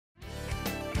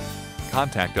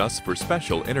contact us for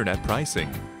special internet pricing.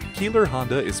 Keeler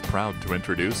Honda is proud to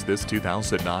introduce this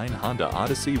 2009 Honda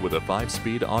Odyssey with a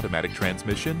 5-speed automatic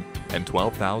transmission and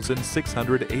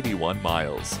 12,681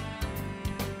 miles.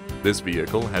 This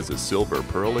vehicle has a silver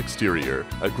pearl exterior,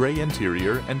 a gray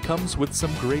interior, and comes with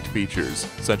some great features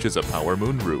such as a power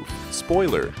moonroof,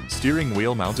 spoiler, steering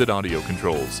wheel mounted audio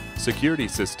controls, security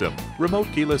system, remote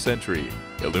keyless entry,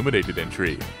 illuminated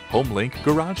entry, HomeLink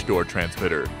garage door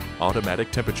transmitter,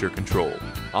 automatic temperature control,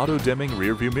 auto dimming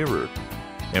rearview mirror,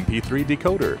 MP3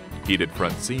 decoder, heated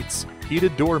front seats,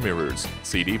 heated door mirrors,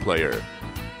 CD player,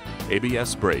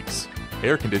 ABS brakes,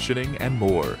 air conditioning, and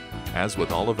more. As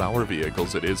with all of our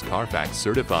vehicles, it is Carfax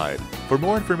certified. For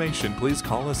more information, please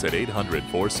call us at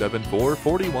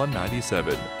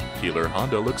 800-474-4197. Keeler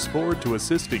Honda looks forward to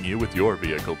assisting you with your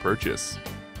vehicle purchase.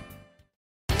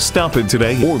 Stop in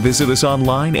today or visit us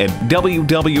online at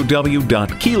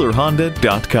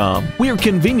www.keelerhonda.com. We are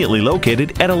conveniently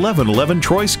located at 1111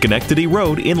 Troy-Schenectedy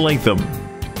Road in Latham.